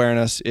level of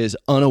awareness is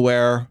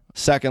unaware.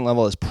 Second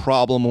level is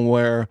problem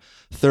aware.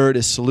 Third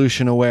is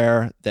solution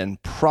aware, then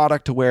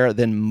product aware,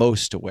 then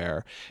most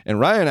aware. And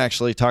Ryan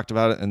actually talked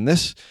about it in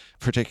this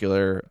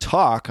particular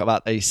talk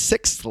about a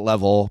 6th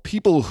level,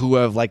 people who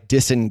have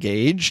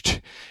disengaged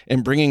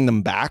and bringing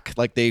them back.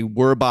 Like they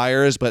were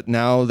buyers, but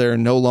now they're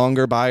no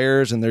longer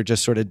buyers and they're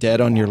just sort of dead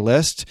on your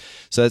list.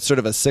 So that's sort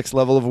of a 6th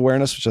level of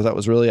awareness, which I thought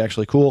was really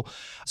actually cool.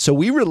 So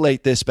we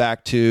relate this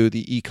back to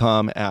the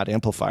e-com ad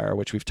amplifier,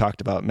 which we've talked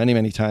about many,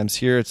 many times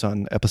here. It's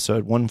on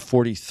episode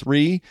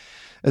 143,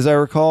 as I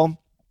recall,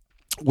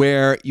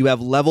 where you have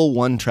level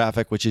 1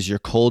 traffic, which is your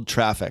cold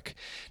traffic.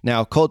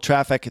 Now, cold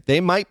traffic, they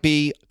might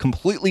be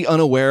completely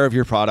unaware of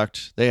your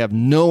product. They have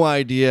no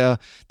idea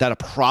that a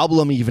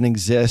problem even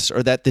exists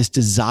or that this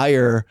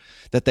desire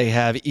that they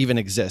have even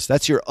exists.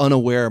 That's your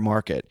unaware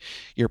market.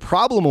 Your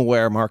problem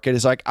aware market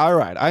is like, all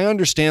right, I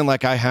understand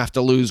I have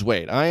to lose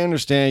weight. I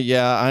understand,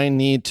 I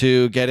need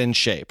to get in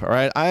shape. All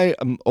right, I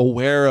am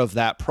aware of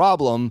that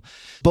problem.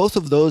 Both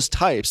of those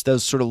types,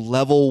 those sort of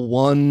level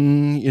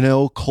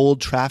 1,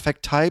 cold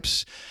traffic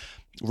types,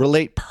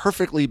 relate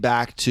perfectly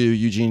back to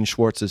Eugene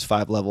Schwartz's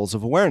 5 levels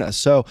of awareness.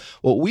 So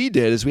what we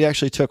did is we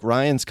actually took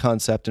Ryan's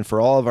concept, and for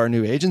all of our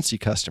new agency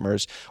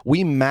customers,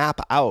 we map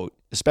out,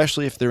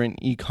 especially if they're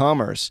in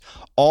e-commerce,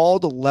 all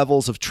the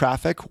levels of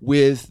traffic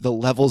with the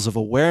levels of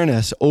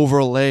awareness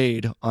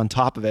overlaid on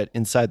top of it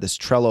inside this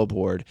Trello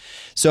board.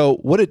 So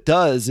what it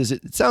does is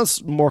it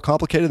sounds more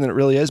complicated than it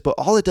really is, but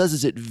all it does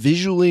is it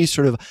visually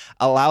sort of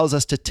allows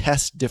us to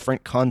test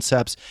different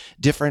concepts,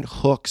 different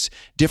hooks,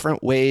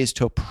 different ways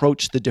to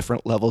approach the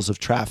different levels of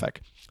traffic.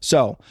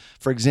 So,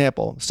 for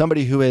example,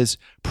 somebody who is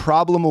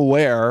problem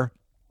aware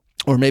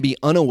or maybe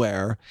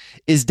unaware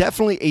is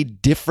definitely a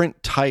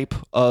different type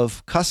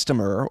of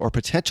customer or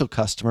potential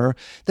customer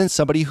than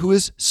somebody who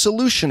is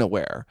solution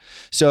aware.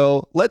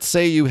 So let's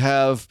say you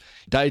have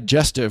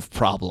digestive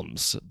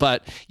problems,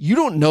 but you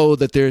don't know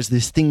that there's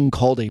this thing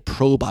called a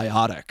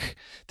probiotic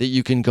that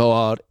you can go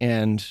out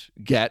and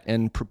get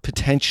and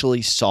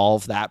potentially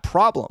solve that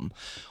problem.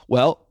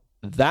 Well,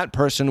 that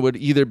person would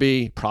either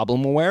be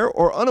problem aware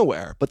or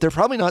unaware, but they're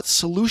probably not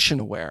solution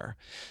aware.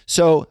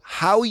 So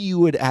how you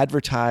would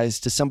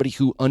advertise to somebody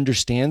who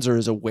understands or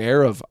is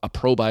aware of a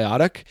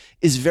probiotic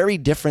is very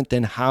different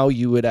than how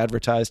you would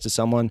advertise to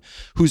someone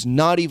who's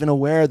not even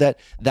aware that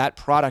that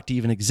product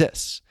even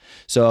exists.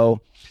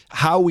 So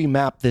how we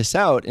map this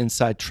out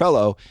inside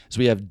Trello is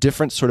we have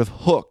different sort of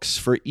hooks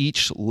for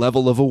each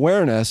level of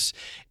awareness,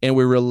 and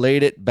we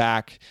relate it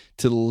back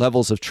to the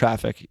levels of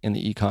traffic in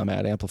the e-com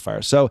ad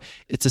amplifier. So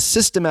it's a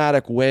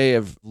systematic way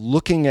of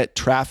looking at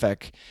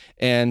traffic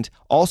and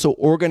also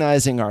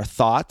organizing our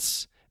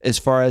thoughts as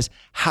far as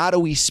how do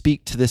we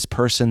speak to this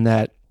person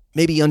that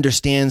maybe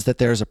understands that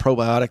there's a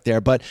probiotic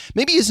there, but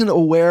maybe isn't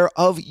aware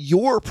of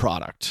your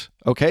product.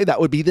 Okay, that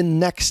would be the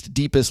next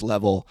deepest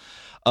level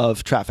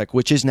of traffic,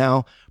 which is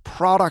now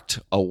product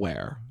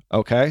aware.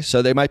 Okay,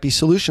 so they might be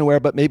solution aware,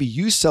 but maybe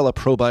you sell a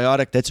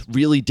probiotic that's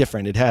really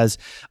different. It has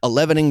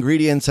 11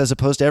 ingredients as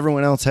opposed to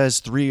everyone else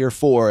has 3 or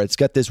 4. It's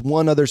got this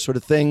one other sort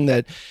of thing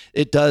that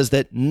it does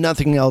that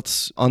nothing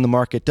else on the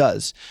market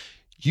does.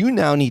 You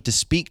now need to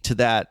speak to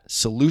that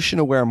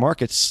solution-aware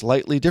market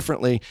slightly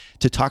differently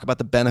to talk about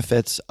the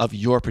benefits of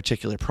your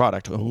particular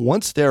product. And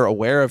once they're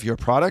aware of your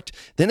product,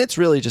 then it's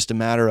really just a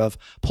matter of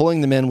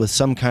pulling them in with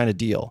some kind of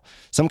deal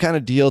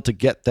to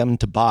get them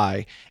to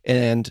buy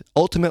and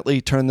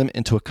ultimately turn them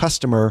into a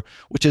customer,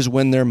 which is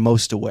when they're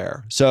most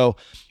aware. So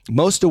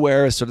most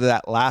aware is sort of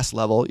that last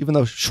level. Even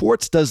though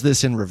Schwartz does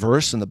this in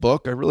reverse in the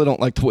book, I really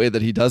don't like the way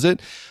that he does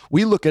it.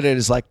 We look at it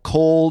as like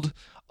cold,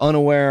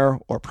 unaware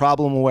or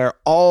problem aware,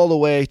 all the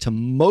way to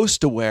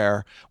most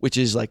aware, which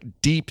is like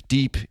deep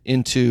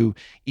into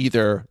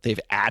either they've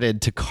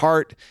added to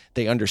cart,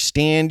 they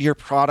understand your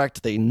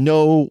product, they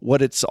know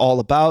what it's all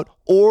about,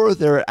 or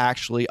they're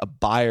actually a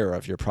buyer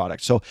of your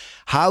product. So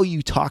how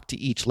you talk to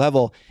each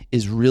level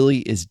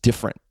is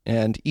different.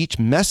 And each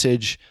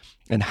message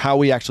and how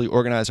we actually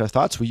organize our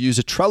thoughts, we use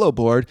a Trello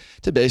board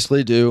to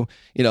basically do,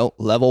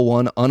 level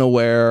 1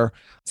 unaware.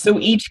 So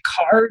each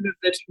card of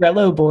the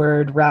Trello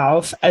board,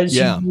 Ralph, as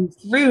you move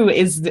through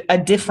is a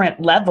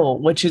different level,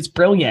 which is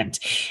brilliant.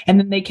 And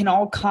then they can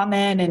all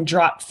comment and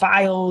drop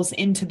files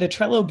into the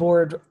Trello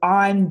board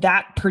on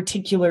that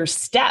particular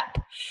step.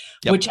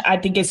 Yep. Which I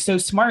think is so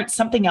smart.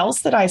 Something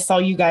else that I saw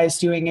you guys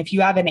doing, if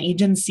you have an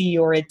agency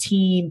or a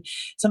team,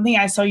 something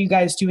I saw you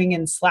guys doing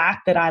in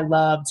Slack that I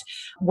loved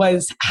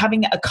was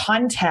having a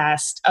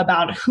contest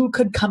about who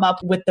could come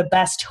up with the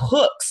best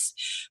hooks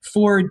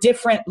for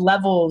different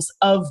levels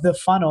of the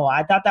funnel.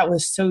 I thought that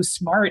was so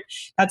smart.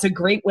 That's a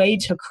great way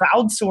to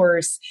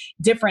crowdsource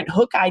different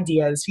hook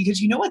ideas,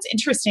 because you know what's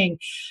interesting?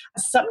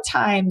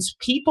 Sometimes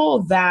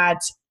people that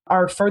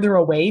are further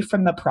away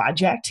from the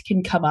project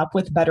can come up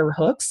with better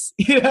hooks.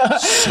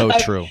 So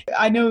true.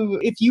 I know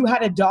if you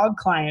had a dog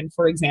client,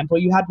 for example,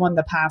 you had one in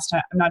the past,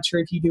 I'm not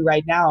sure if you do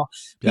right now,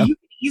 but you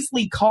could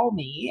easily call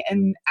me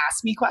and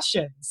ask me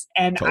questions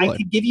and I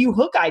could give you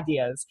hook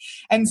ideas.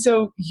 And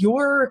so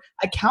your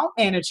account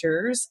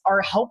managers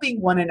are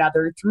helping one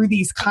another through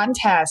these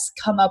contests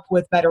come up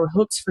with better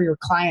hooks for your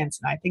clients.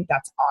 And I think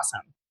that's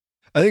awesome.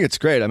 I think it's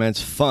great. I mean,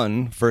 it's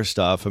fun, first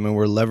off. I mean,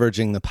 we're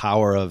leveraging the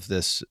power of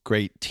this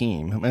great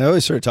team. I mean, I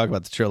always sort of talk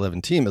about the Trail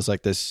 11 team as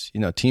like this,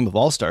 team of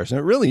all-stars, and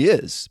it really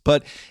is.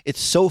 But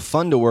it's so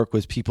fun to work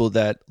with people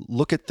that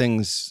look at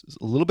things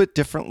a little bit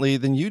differently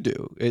than you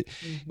do.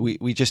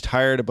 We just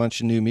hired a bunch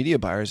of new media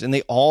buyers, and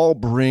they all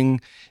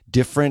bring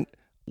different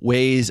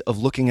ways of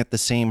looking at the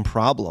same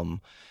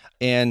problem.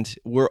 And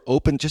we're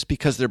open, just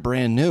because they're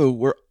brand new,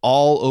 we're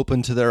all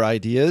open to their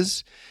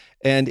ideas.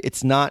 And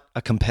it's not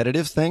a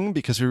competitive thing,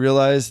 because we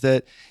realize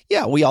that,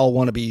 we all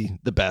want to be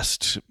the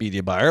best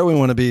media buyer. We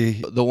want to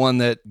be the one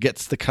that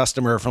gets the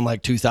customer from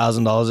like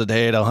 $2,000 a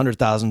day to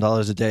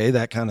 $100,000 a day,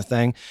 that kind of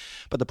thing.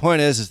 But the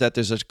point is that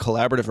there's a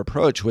collaborative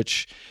approach,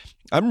 which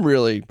I'm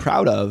really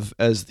proud of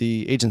as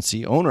the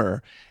agency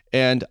owner.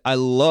 And I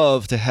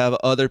love to have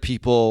other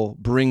people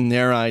bring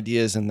their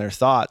ideas and their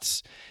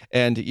thoughts.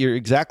 And you're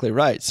exactly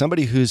right.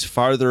 Somebody who's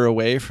farther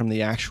away from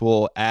the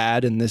actual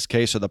ad, in this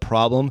case, or the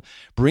problem,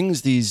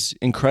 brings these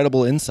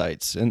incredible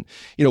insights. And,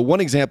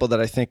 one example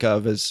that I think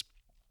of is,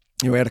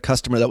 we had a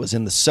customer that was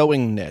in the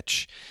sewing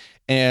niche,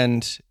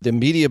 and the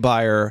media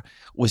buyer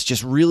was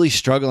just really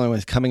struggling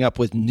with coming up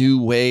with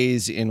new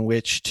ways in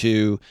which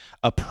to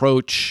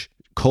approach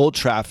cold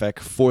traffic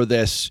for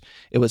this.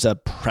 It was a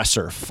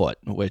presser foot,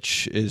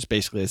 which is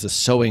basically as a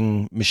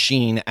sewing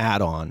machine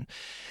add-on.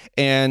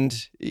 And,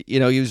 he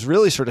was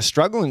really sort of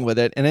struggling with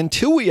it. And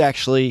until we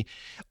actually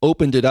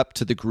opened it up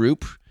to the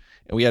group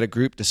and we had a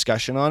group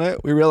discussion on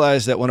it, we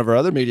realized that one of our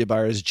other media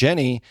buyers,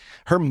 Jenny,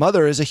 her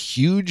mother is a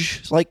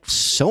huge like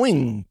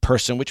sewing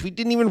person, which we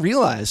didn't even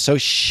realize. So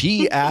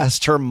she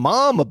asked her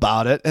mom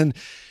about it, and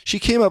she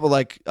came up with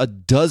like a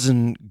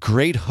dozen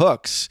great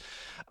hooks.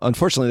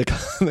 Unfortunately,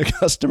 the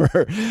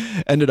customer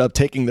ended up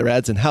taking their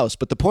ads in-house.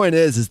 But the point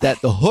is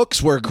that the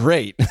hooks were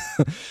great,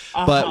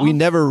 but we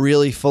never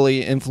really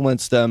fully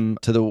influenced them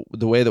to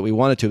the way that we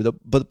wanted to.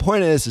 But the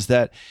point is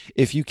that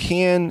if you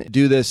can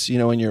do this,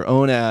 in your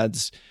own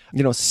ads,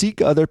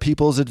 seek other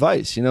people's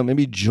advice,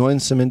 maybe join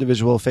some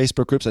individual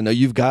Facebook groups. I know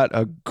you've got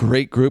a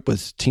great group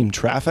with Team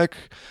Traffic,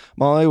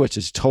 Molly, which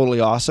is totally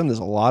awesome. There's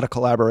a lot of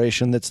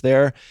collaboration that's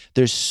there.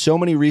 There's so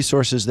many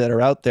resources that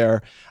are out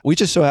there. We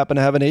just so happen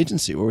to have an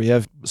agency where we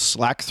have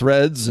Slack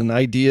threads and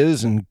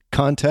ideas and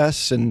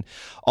contests and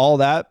all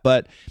that.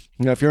 But,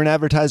 if you're an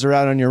advertiser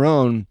out on your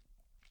own,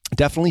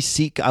 definitely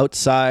seek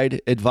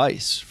outside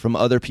advice from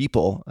other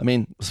people. I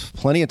mean,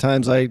 plenty of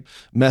times I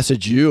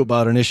message you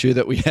about an issue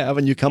that we have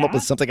and you come up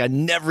with something I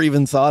never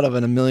even thought of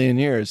in a million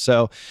years.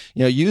 So,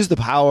 use the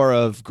power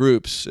of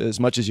groups as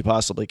much as you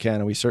possibly can.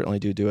 And we certainly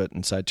do it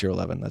inside Tier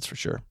 11. That's for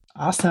sure.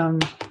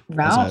 Awesome.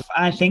 Ralph,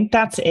 I think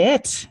that's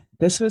it.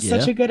 This was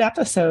such a good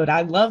episode.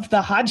 I love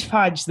the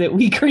hodgepodge that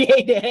we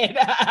created.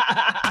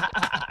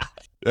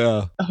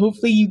 Yeah.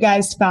 Hopefully you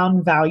guys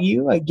found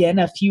value. Again,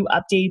 a few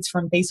updates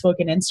from Facebook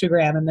and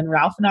Instagram. And then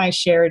Ralph and I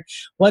shared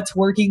what's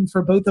working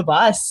for both of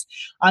us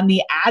on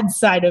the ad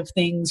side of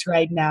things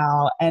right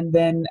now. And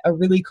then a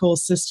really cool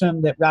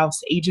system that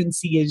Ralph's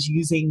agency is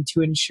using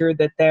to ensure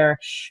that they're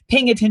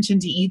paying attention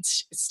to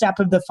each step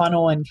of the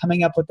funnel and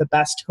coming up with the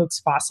best hooks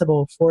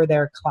possible for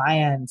their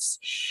clients.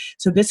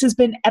 So this has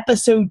been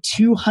episode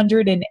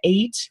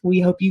 208. We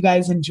hope you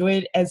guys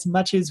enjoyed as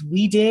much as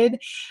we did.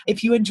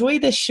 If you enjoy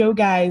this show,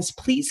 guys,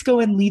 please go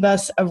and leave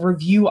us a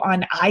review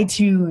on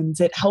iTunes.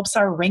 It helps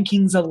our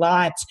rankings a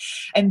lot.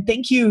 And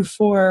thank you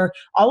for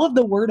all of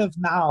the word of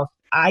mouth.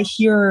 I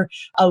hear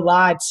a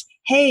lot,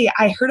 hey,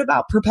 I heard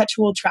about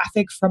perpetual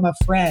traffic from a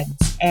friend,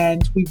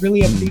 and we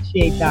really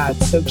appreciate that.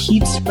 So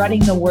keep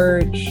spreading the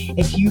word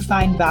if you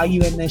find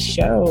value in this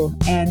show.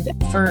 And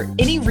for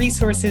any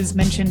resources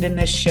mentioned in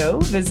this show,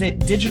 visit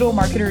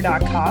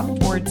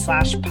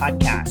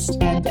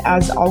digitalmarketer.com/podcast. And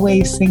as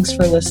always, thanks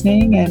for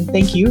listening. And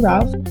thank you,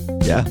 Ralph.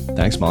 Yeah,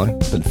 thanks, Molly.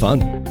 It's been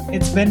fun.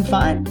 It's been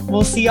fun.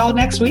 We'll see y'all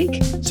next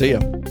week. See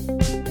ya.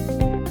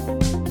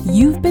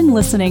 You've been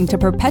listening to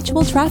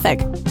Perpetual Traffic.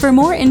 For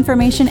more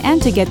information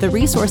and to get the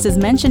resources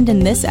mentioned in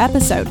this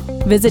episode,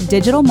 visit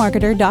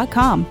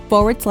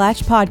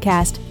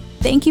digitalmarketer.com/podcast.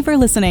 Thank you for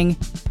listening.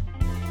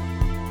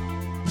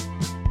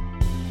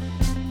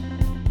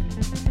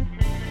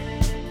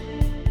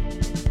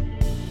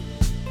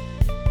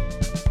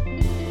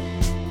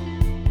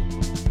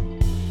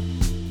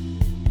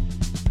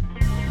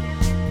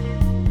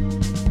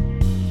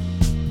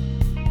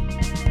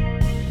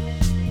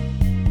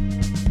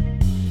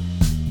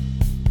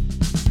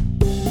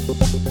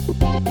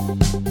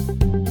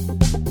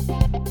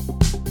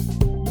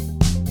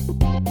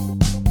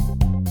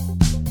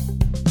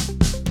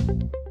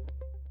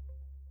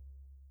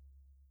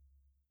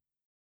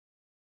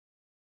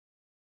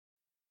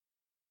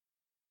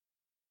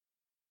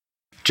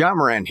 John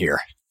Moran here.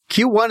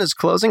 Q1 is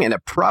closing and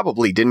it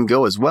probably didn't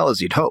go as well as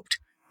you'd hoped.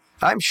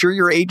 I'm sure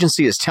your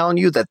agency is telling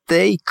you that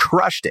they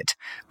crushed it,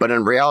 but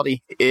in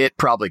reality, it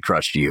probably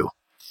crushed you.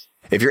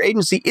 If your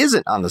agency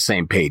isn't on the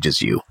same page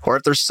as you, or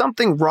if there's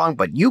something wrong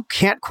but you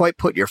can't quite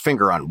put your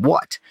finger on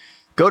what,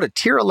 go to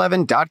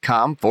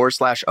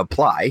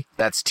tier11.com/apply.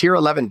 That's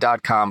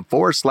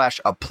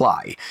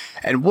tier11.com/apply.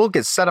 And we'll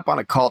get set up on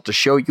a call to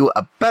show you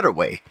a better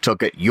way to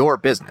look at your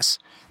business,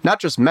 not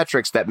just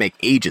metrics that make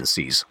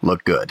agencies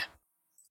look good.